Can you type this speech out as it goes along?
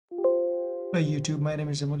Hi YouTube, my name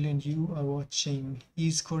is Amulya and you are watching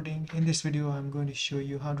Ease Coding. In this video, I'm going to show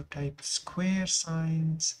you how to type square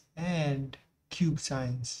signs and cube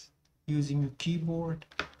signs using a keyboard.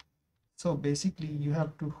 So basically, you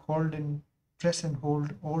have to press and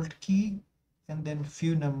hold Alt key and then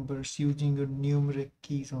few numbers using your numeric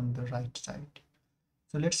keys on the right side.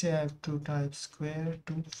 So let's say I have to type square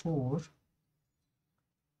to 4.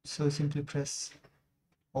 So simply press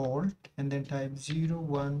Alt and then type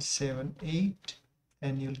 0178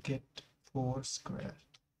 and you'll get 4 square.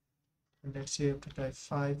 And let's say you have to type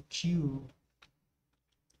 5 cube.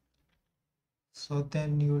 So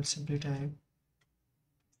then you will simply type,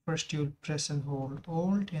 first you'll press and hold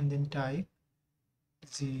Alt and then type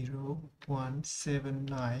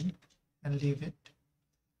 0179 and leave it.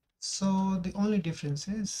 So the only difference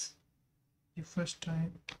is you first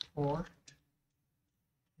type Alt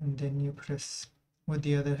and then you press with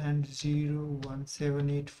the other hand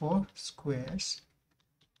 01784 squares,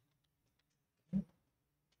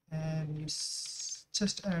 and you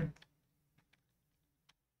just add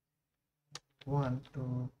 1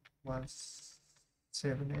 to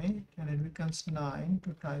 178 and it becomes 9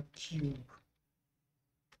 to type cube.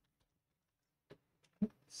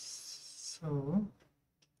 So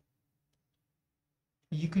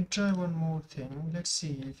you can try one more thing. Let's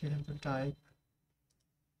see if you have to type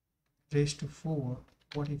raised to 4.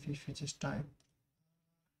 What if you just type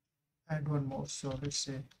add one more? So let's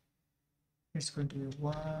say it's going to be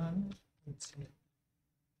 1. Let's see.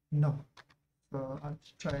 No. So I'll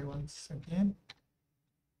try once again.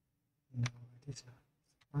 No, it is not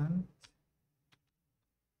 1.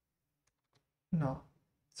 No.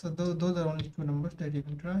 So those are only two numbers that you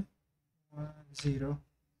can try. 0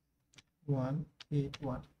 1 8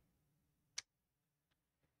 1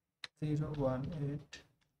 0 1 8.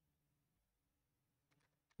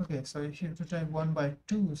 Okay, so if you have to type 1 by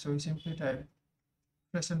 2, so you simply type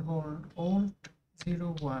press and hold Alt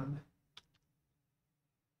 0 1.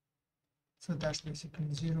 So that's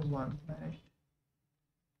basically 0 1, right?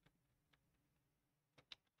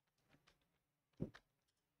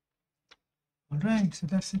 Alright, so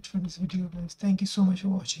that's it for this video, guys. Thank you so much for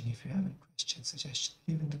watching. If you have any questions, suggestions,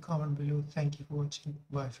 leave in the comment below. Thank you for watching.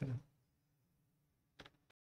 Bye for now.